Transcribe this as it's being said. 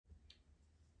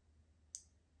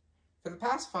the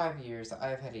past 5 years,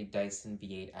 I've had a Dyson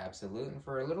V8 Absolute, and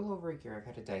for a little over a year, I've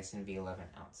had a Dyson V11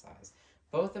 Outsize.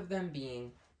 Both of them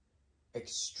being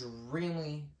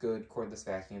extremely good cordless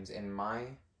vacuums in my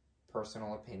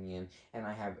personal opinion, and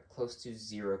I have close to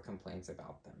 0 complaints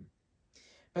about them.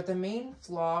 But the main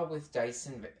flaw with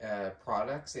Dyson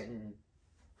products in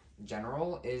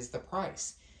general is the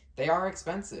price. They are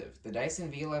expensive. The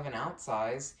Dyson V11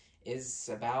 Outsize is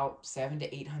about $700 to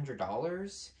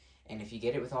 $800, and if you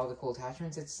get it with all the cool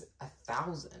attachments, it's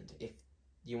 $1,000. If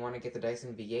you want to get the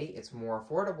Dyson V8, it's more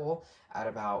affordable at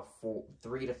about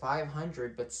 $300 to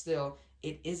 $500, but still,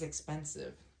 it is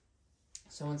expensive.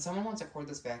 So when someone wants a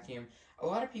cordless vacuum, a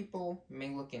lot of people may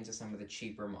look into some of the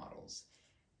cheaper models,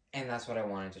 and that's what I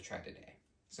wanted to try today.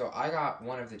 So I got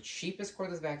one of the cheapest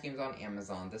cordless vacuums on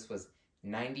Amazon. This was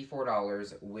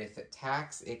 $94. With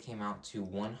tax, it came out to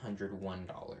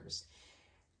 $101.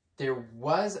 There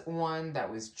was one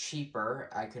that was cheaper.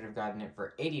 I could have gotten it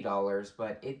for $80,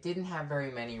 but it didn't have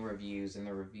very many reviews, and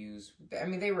the reviews, I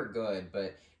mean, they were good,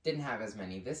 but didn't have as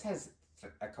many. This has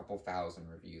a couple thousand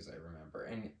reviews, I remember,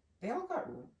 and they all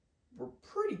were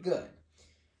pretty good.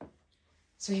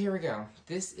 So here we go.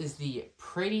 This is the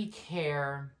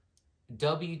Prettycare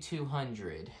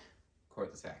W200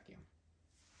 cordless vacuum.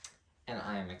 And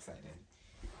I am excited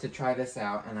to try this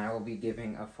out, and I will be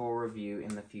giving a full review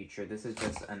in the future. This is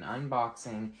just an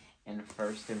unboxing and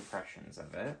first impressions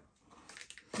of it.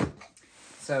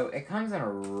 So it comes in a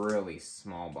really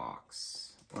small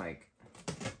box. Like,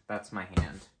 that's my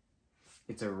hand.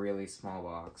 It's a really small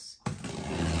box.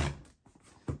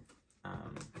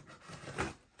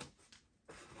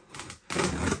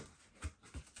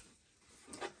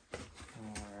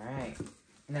 Alright.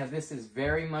 Now this is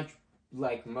very much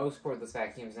like most cordless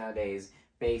vacuums nowadays,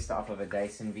 based off of a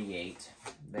Dyson V8.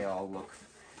 They all look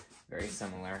very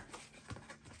similar.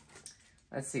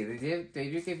 Let's see, they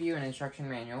do give you an instruction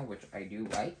manual, which I do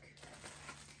like.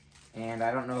 And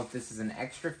I don't know if this is an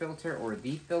extra filter or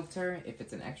the filter. If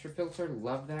it's an extra filter,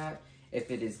 love that.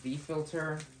 If it is the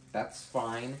filter, that's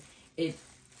fine. It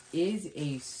is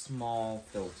a small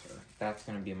filter. That's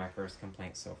going to be my first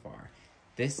complaint so far.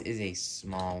 This is a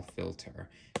small filter,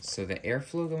 so the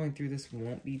airflow going through this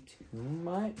won't be too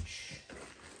much.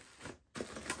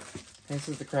 This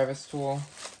is the crevice tool.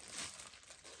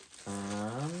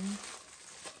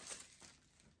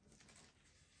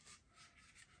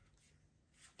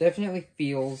 Definitely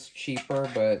feels cheaper,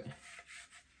 but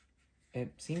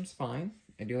it seems fine.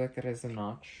 I do like that it has a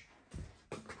notch.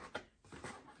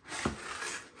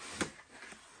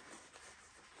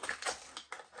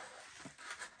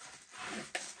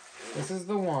 This is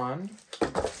the wand.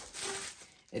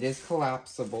 It is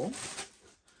collapsible,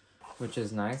 which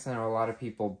is nice. I know a lot of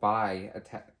people buy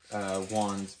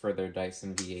wands for their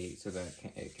Dyson V8 so that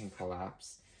it can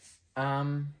collapse.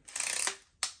 That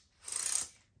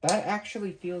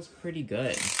actually feels pretty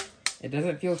good. It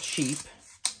doesn't feel cheap.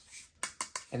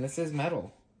 And this is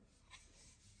metal.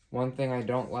 One thing I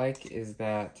don't like is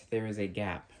that there is a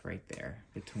gap right there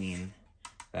between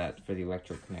that for the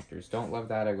electric connectors. Don't love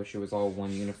that. I wish it was all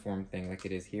one uniform thing like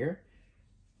it is here.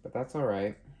 But that's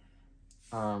alright.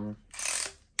 No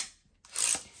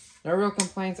real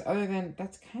complaints other than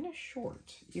that's kind of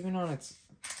short. Even on its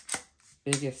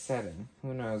biggest setting.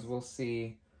 Who knows? We'll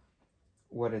see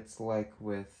what it's like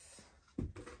with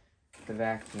the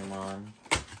vacuum on.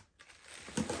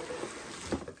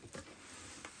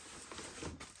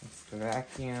 That's the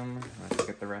vacuum. Let's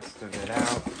get the rest of it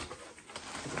out.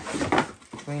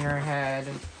 Cleaner head,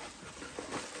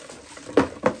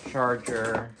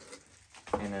 charger,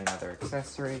 and another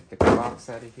accessory. Get the box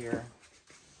out of here.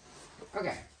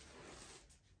 Okay.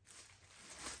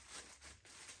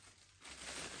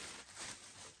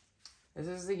 This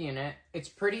is the unit. It's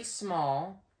pretty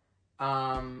small.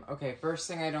 Okay, first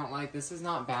thing I don't like, this is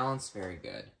not balanced very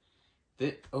good.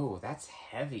 Oh, that's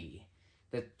heavy.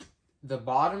 The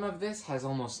bottom of this has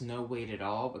almost no weight at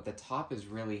all, but the top is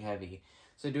really heavy.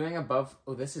 So doing above,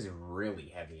 oh, this is really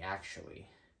heavy, actually.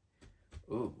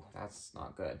 Ooh, that's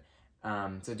not good.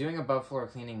 So doing above floor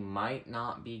cleaning might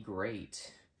not be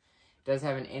great. It does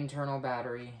have an internal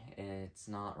battery. It's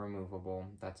not removable.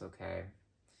 That's okay.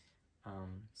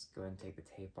 Let's go ahead and take the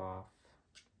tape off.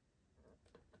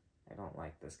 I don't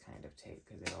like this kind of tape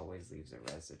because it always leaves a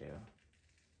residue.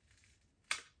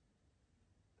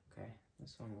 Okay,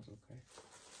 this one was okay.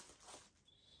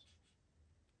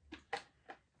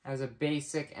 Has a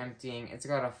basic emptying. It's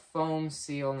got a foam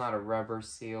seal, not a rubber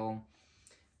seal.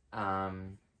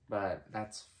 But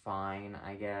that's fine,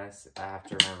 I guess. I have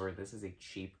to remember this is a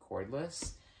cheap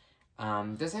cordless.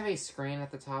 Does have a screen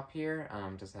at the top here.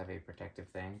 Does have a protective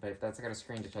thing, but that's got a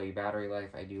screen to tell you battery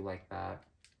life. I do like that.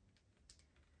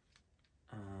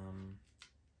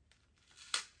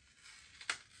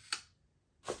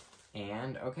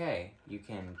 And, okay, you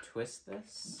can twist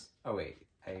this. Oh, wait,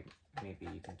 maybe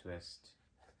you can twist.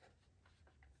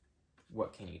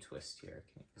 What can you twist here?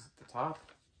 Is it the top?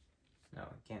 No,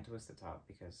 you can't twist the top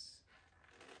because...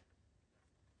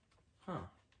 Huh.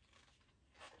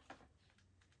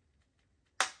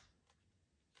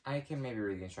 I can maybe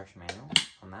read the instruction manual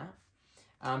on that.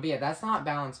 But yeah, that's not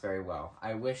balanced very well.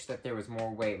 I wish that there was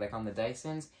more weight. Like on the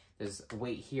Dysons, there's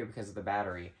weight here because of the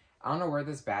battery. I don't know where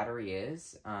this battery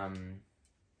is.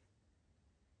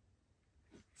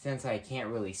 Since I can't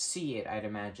really see it, I'd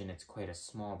imagine it's quite a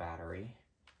small battery.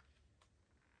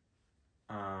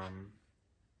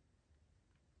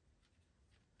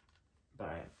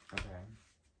 But, okay.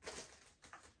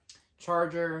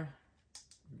 Charger,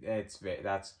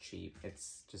 that's cheap.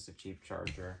 It's just a cheap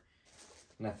charger.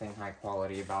 Nothing high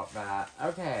quality about that.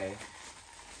 Okay.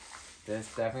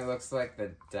 This definitely looks like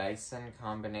the Dyson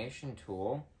combination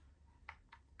tool.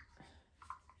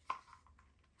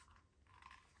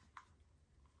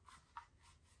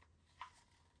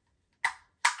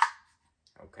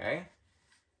 Okay.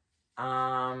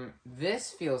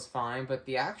 This feels fine, but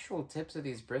the actual tips of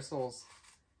these bristles,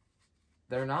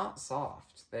 they're not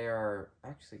soft. They are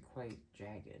actually quite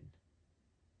jagged.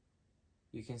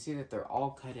 You can see that they're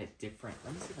all cut at different,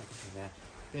 let me see if I can say that.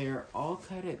 They're all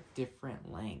cut at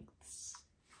different lengths.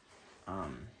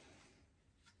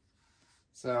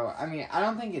 So, I mean, I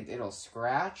don't think it'll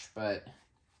scratch, but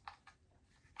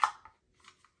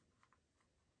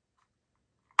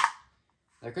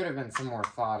there could have been some more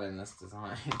thought in this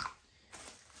design.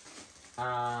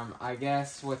 I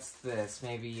guess, what's this?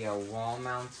 Maybe a wall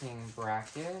mounting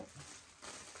bracket?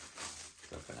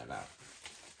 Let's open it up.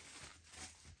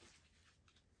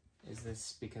 Is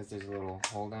this because there's a little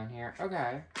hole down here?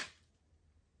 Okay.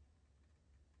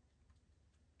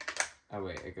 Oh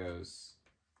wait, it goes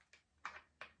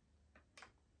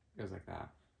like that.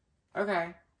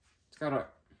 Okay. It's got a...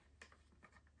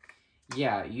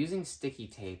 Yeah, using sticky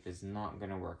tape is not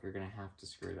gonna work. You're gonna have to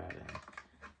screw that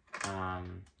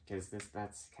in. Because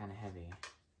that's kind of heavy.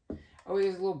 Oh,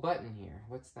 there's a little button here.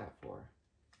 What's that for?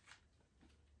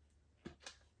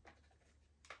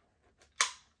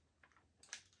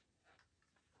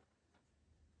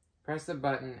 Press the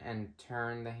button and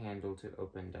turn the handle to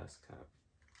open dust cup.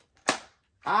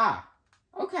 Ah!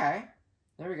 Okay.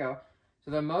 There we go.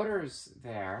 So the motor's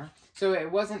there. So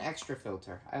it was an extra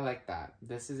filter. I like that.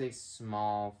 This is a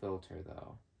small filter,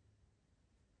 though.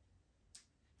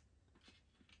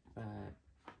 But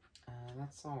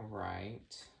that's all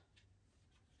right.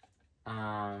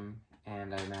 And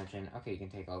I imagine, okay, you can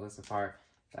take all this apart.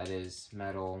 That is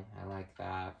metal. I like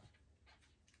that.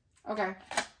 Okay.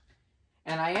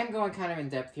 And I am going kind of in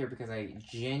depth here because I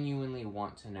genuinely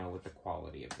want to know what the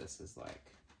quality of this is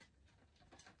like.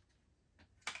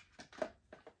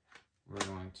 We're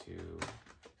going to...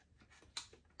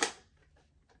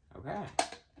 Okay.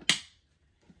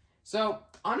 So,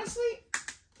 honestly,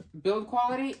 build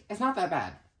quality, it's not that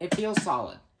bad. It feels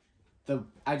solid.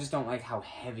 I just don't like how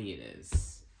heavy it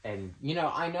is. And, you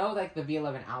know, I know, like, the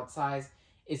V11 outsize,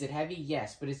 is it heavy?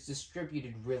 Yes, but it's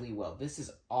distributed really well. This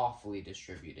is awfully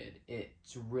distributed.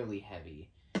 It's really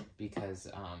heavy because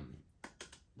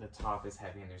the top is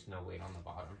heavy and there's no weight on the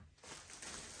bottom.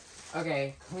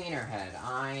 Okay, cleaner head.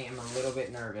 I am a little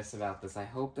bit nervous about this. I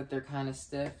hope that they're kind of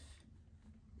stiff.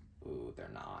 Ooh,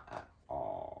 they're not at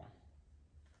all.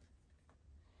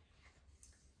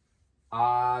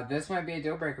 This might be a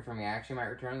deal breaker for me. I actually might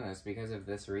return this because of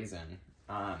this reason.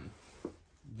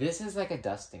 This is like a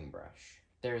dusting brush.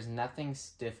 There's nothing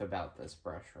stiff about this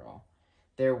brush roll.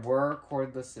 There were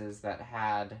cordlesses that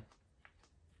had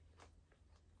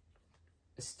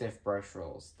stiff brush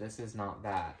rolls. This is not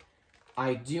that.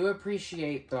 I do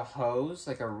appreciate the hose,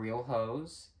 like a real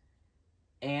hose,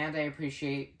 and I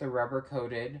appreciate the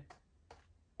rubber-coated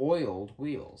oiled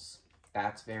wheels.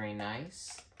 That's very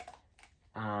nice.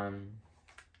 And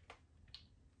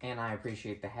I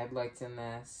appreciate the headlights in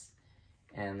this.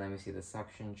 And let me see the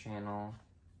suction channel.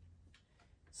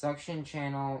 Suction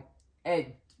channel,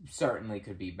 it certainly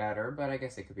could be better, but I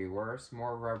guess it could be worse.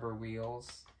 More rubber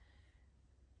wheels.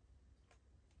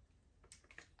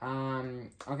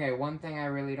 Okay, one thing I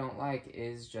really don't like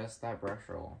is just that brush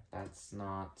roll. That's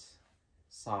not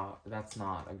soft, that's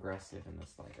not aggressive in the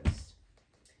slightest.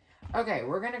 Okay,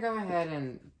 we're gonna go ahead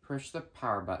and push the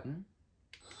power button.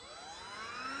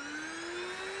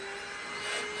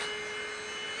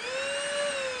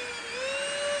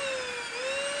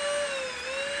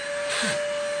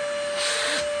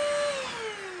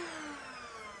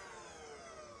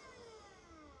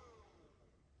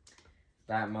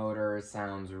 That motor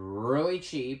sounds really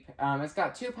cheap. It's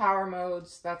got 2 power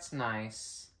modes. That's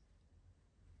nice.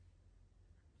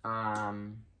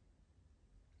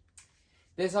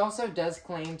 This also does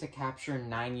claim to capture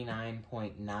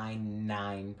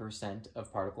 99.99%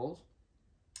 of particles.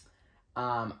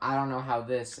 I don't know how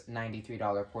this $93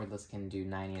 cordless can do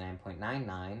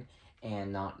 99.99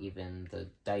 and not even the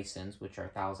Dysons, which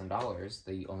are $1,000.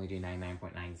 They only do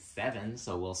 99.97,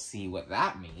 so we'll see what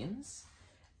that means.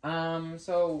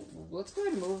 So let's go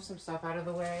ahead and move some stuff out of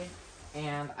the way.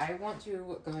 And I want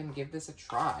to go ahead and give this a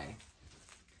try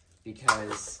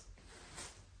because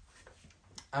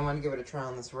I want to give it a try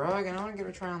on this rug and I want to give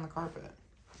it a try on the carpet.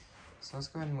 So let's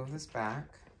go ahead and move this back.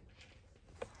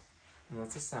 And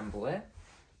let's assemble it.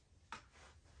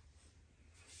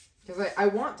 Because I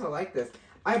want to like this.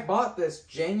 I bought this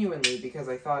genuinely because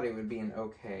I thought it would be an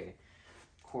okay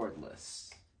cordless.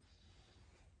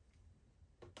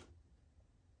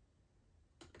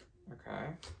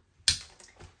 Okay.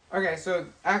 Okay, so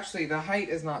actually the height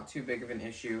is not too big of an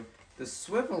issue. The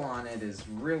swivel on it is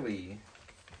really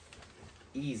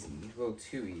easy. A little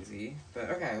too easy.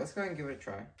 But okay, let's go ahead and give it a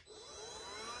try.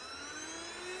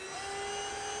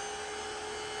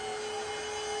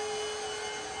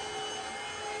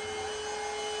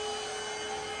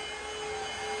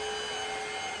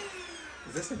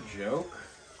 Is this a joke?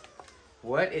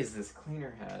 What is this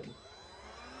cleaner head?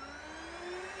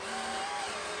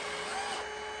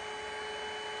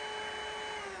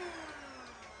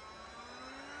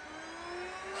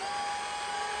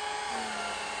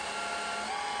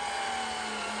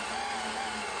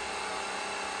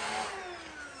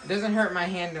 It doesn't hurt my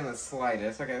hand in the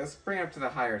slightest. Okay, let's bring it up to the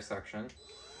higher section.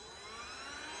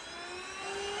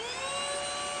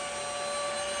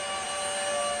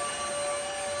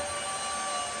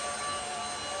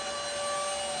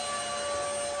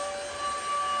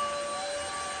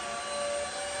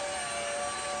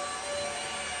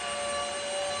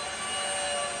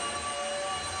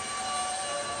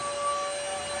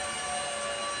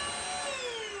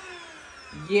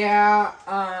 Yeah,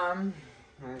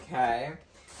 okay.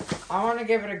 I want to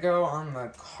give it a go on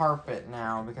the carpet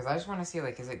now, because I just want to see,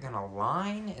 like, is it going to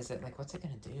line? Is it, like, what's it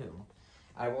going to do?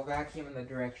 I will vacuum in the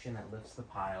direction that lifts the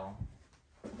pile.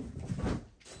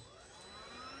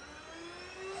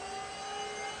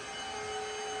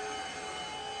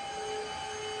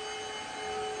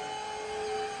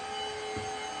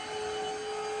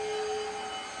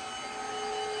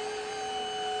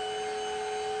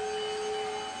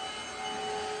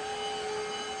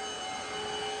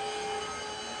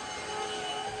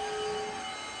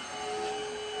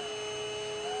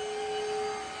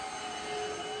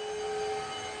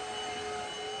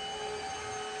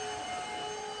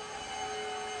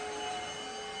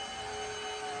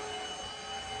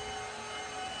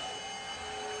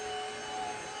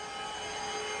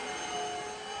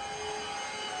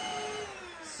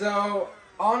 So,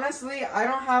 honestly, I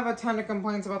don't have a ton of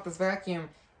complaints about this vacuum.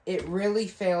 It really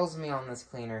fails me on this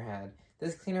cleaner head.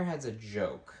 This cleaner head's a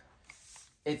joke.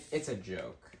 It's a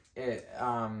joke.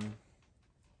 And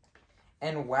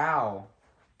wow,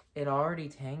 it already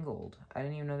tangled. I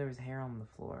didn't even know there was hair on the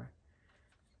floor.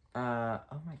 Oh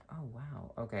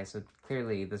wow. Okay, so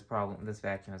clearly this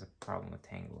vacuum has a problem with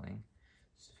tangling.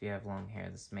 So if you have long hair,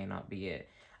 this may not be it.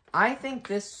 I think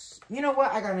this, you know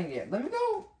what? I got an idea. Let me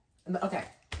go. Okay,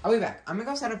 I'll be back. I'm gonna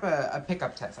go set up a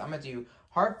pickup test. I'm gonna do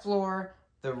hard floor,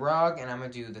 the rug, and I'm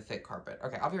gonna do the thick carpet.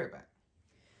 Okay, I'll be right back.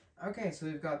 Okay, so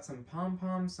we've got some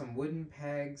pom-poms, some wooden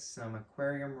pegs, some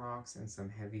aquarium rocks, and some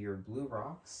heavier blue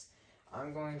rocks.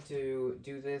 I'm going to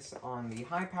do this on the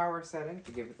high power setting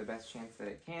to give it the best chance that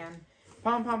it can.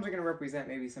 Pom-poms are gonna represent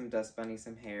maybe some dust bunny,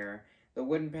 some hair. The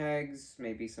wooden pegs,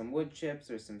 maybe some wood chips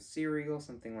or some cereal,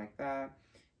 something like that.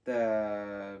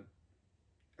 The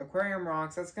aquarium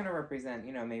rocks, that's going to represent,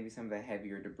 you know, maybe some of the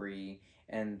heavier debris,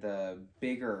 and the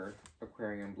bigger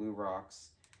aquarium blue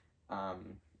rocks,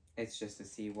 it's just to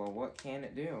see, well, what can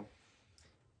it do?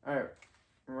 Alright,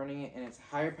 I'm running it in its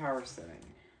higher power setting,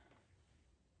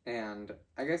 and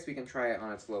I guess we can try it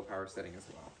on its low power setting as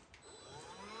well.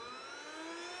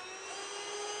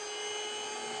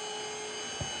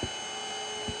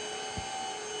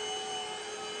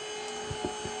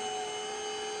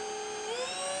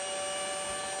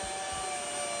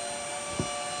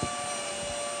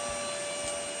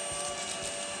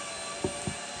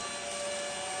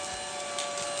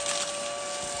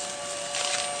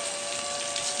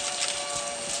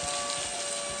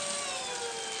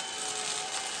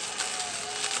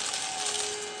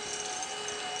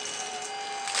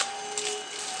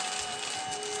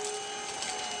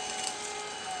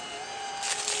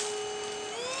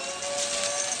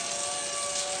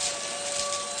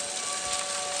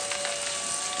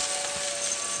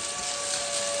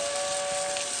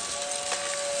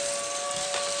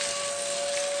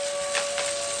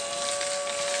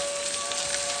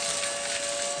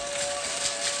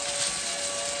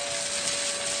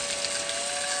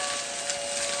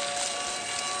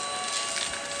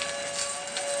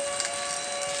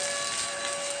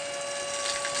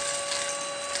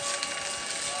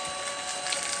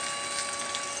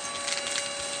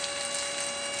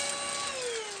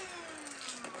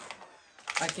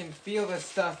 I can feel the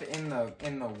stuff in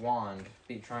the wand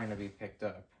trying to be picked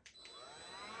up.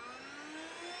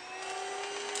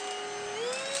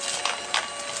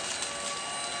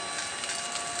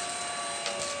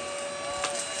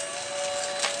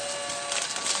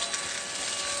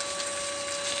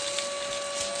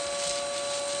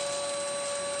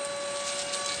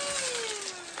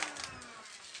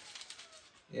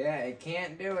 Yeah, it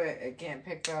can't do it. It can't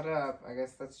pick that up. I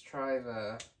guess let's try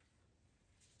the...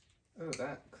 Oh,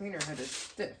 that cleaner head is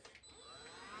stiff.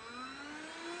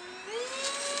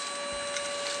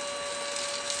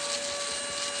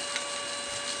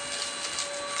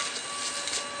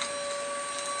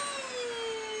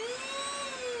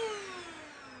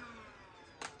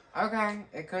 Okay,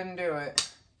 it couldn't do it.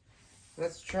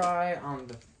 Let's try on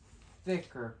the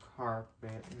thicker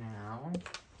carpet now.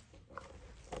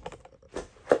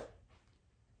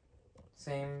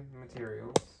 Same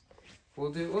materials.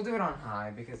 We'll do it on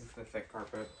high because it's the thick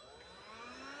carpet.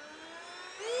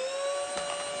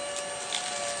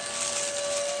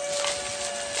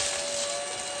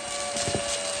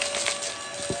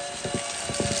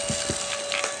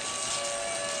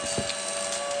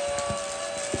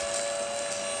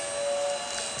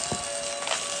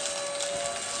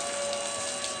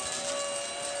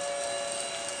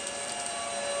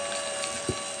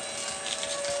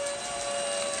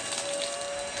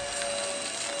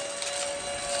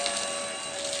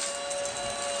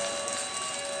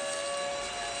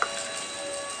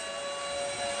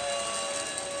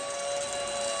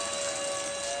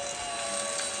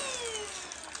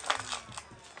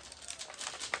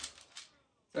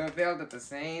 So I failed at the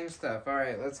same stuff.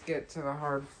 Alright, let's get to the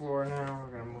hard floor now.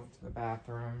 We're gonna move to the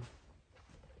bathroom.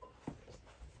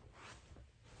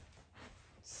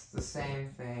 It's the same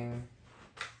thing.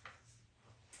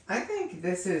 I think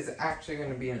this is actually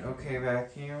gonna be an okay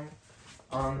vacuum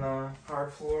on the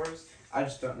hard floors. I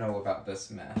just don't know about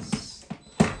this mess.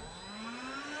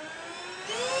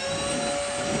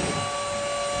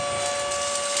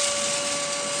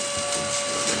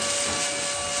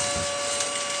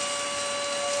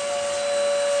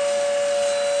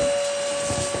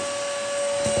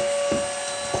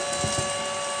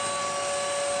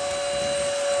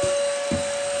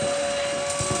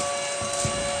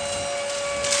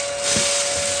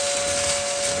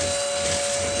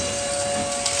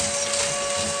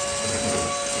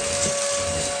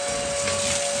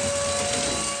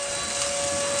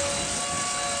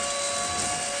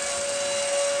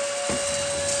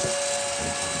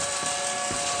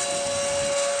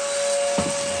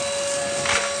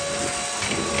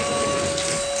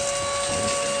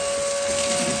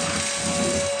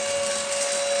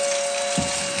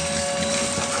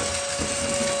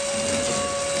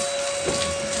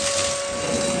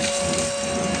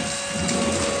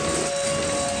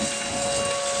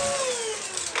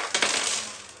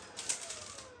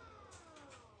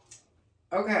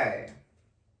 Okay.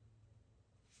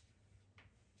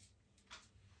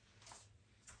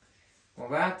 Well,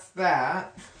 that's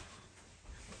that.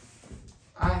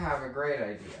 I have a great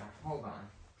idea. Hold on.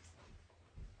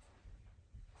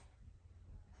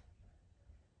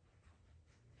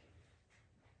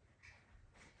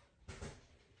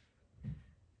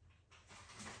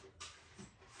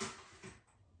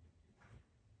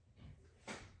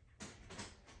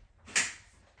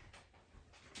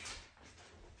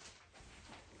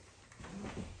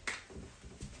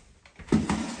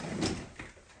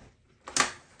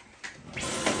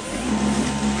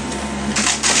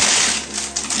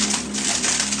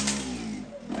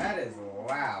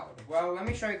 Well, let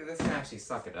me show you that this can actually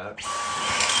suck it up.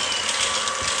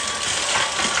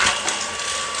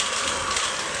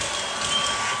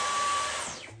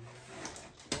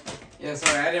 Yeah,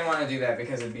 sorry, I didn't want to do that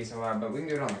because it'd be so loud, but we can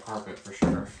do it on the carpet for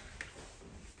sure.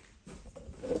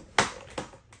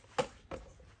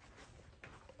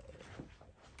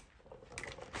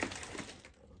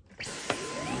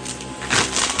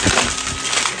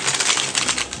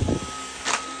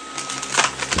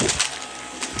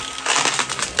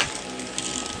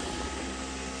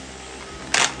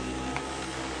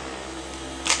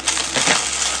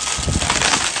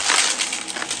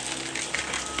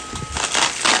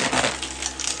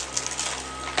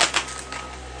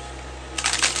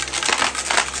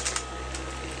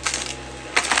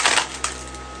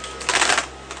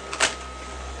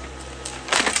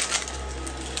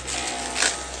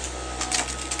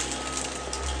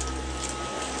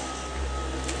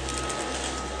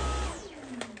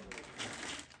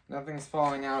 Nothing's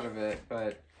falling out of it,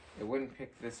 but it wouldn't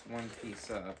pick this one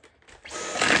piece up.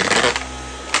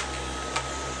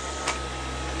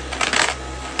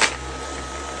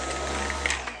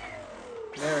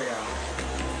 There we go.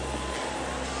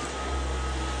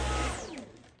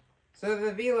 So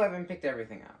the V11 picked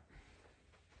everything up.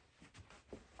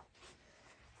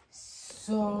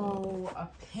 So,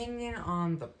 opinion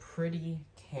on the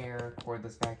Prettycare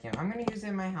cordless vacuum. I'm going to use it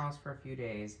in my house for a few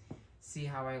days, see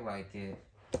how I like it.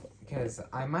 Because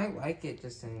I might like it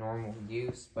just in normal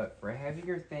use, but for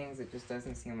heavier things, it just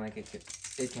doesn't seem like it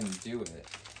can do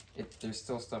it. There's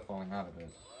still stuff falling out of it.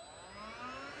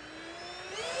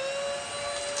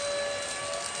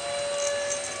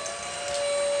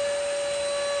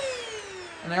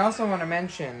 And I also want to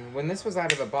mention, when this was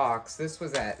out of the box, this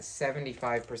was at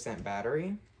 75%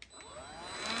 battery.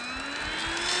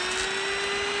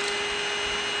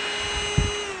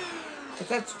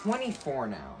 It's at 24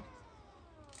 now.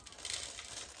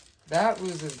 That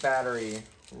loses battery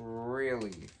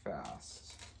really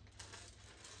fast.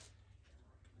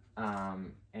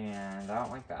 And I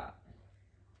don't like that.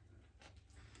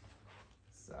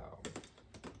 So,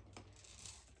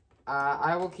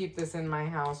 I will keep this in my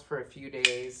house for a few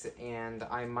days, and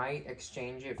I might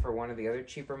exchange it for one of the other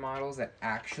cheaper models that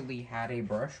actually had a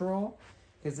brush roll,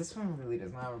 because this one really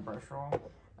doesn't have a brush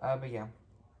roll. But yeah,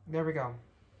 there we go.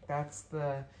 That's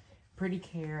the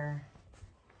Prettycare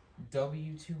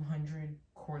W200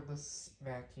 Cordless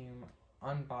Vacuum,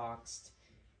 unboxed,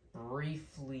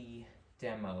 briefly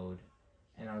demoed,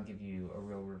 and I'll give you a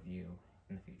real review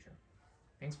in the future.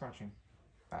 Thanks for watching.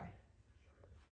 Bye.